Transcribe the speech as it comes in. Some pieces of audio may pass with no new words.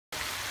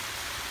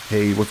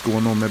Hey, what's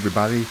going on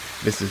everybody?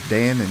 This is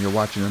Dan and you're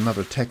watching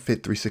another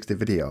TechFit 360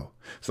 video.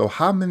 So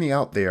how many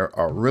out there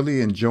are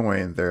really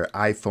enjoying their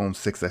iPhone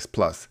 6s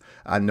Plus?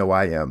 I know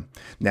I am.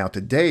 Now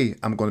today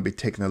I'm going to be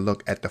taking a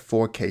look at the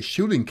 4K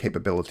shooting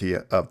capability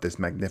of this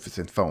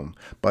magnificent phone.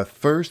 But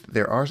first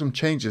there are some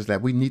changes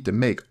that we need to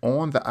make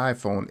on the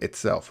iPhone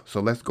itself. So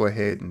let's go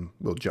ahead and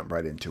we'll jump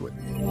right into it.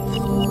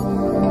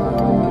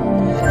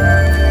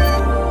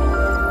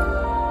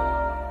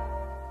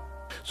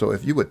 So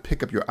if you would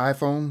pick up your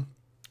iPhone,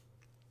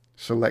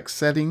 select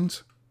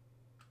Settings,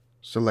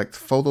 select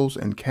Photos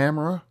and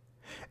Camera,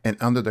 and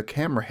under the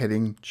camera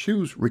heading,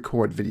 choose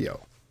Record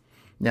Video.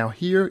 Now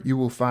here you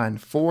will find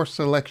 4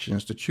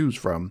 selections to choose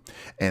from,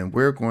 and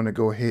we're going to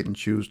go ahead and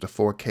choose the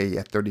 4K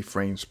at 30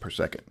 frames per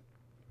second.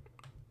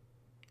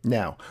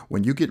 Now,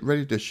 when you get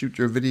ready to shoot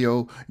your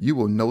video, you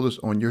will notice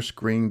on your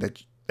screen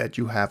that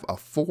you have a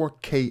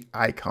 4K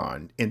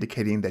icon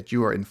indicating that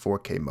you are in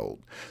 4K mode.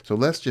 So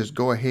let's just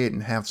go ahead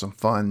and have some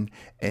fun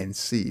and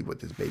see what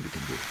this baby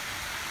can do.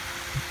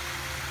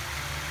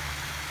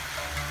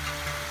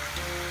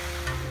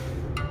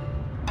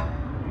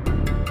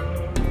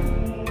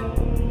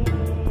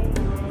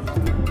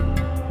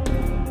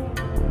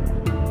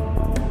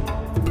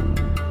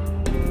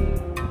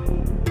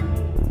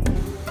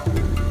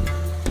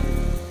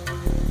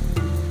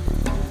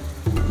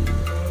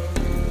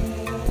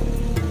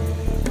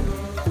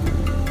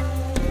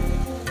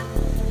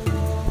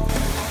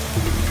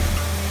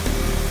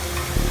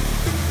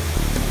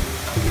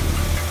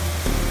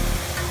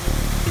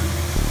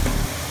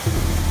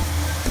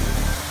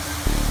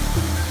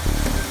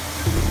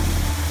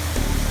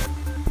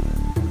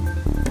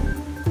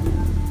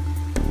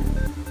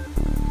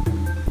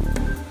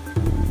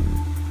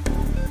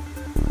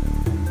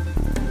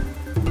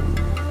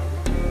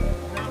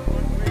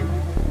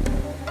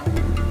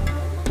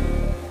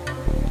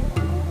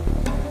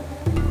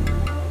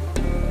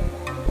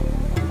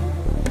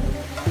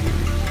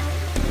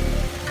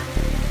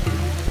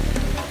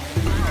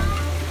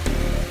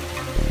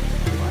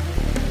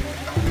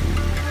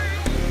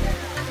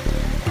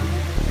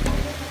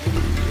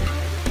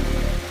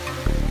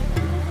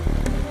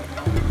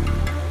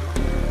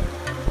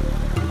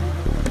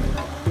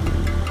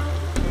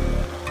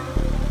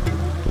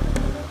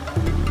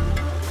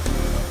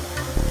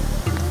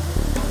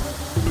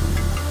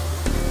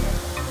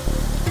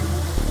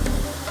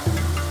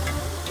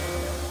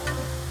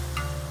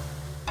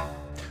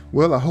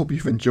 Well, I hope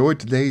you've enjoyed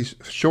today's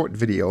short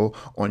video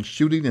on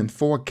shooting in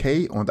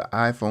 4K on the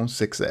iPhone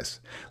 6s.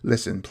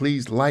 Listen,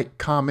 please like,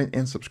 comment,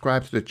 and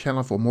subscribe to the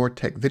channel for more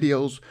tech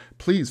videos.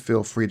 Please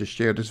feel free to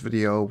share this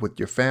video with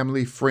your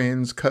family,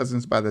 friends,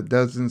 cousins by the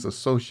dozens,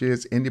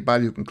 associates,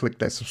 anybody who can click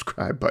that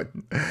subscribe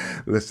button.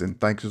 Listen,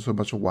 thanks so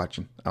much for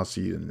watching. I'll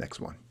see you in the next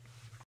one.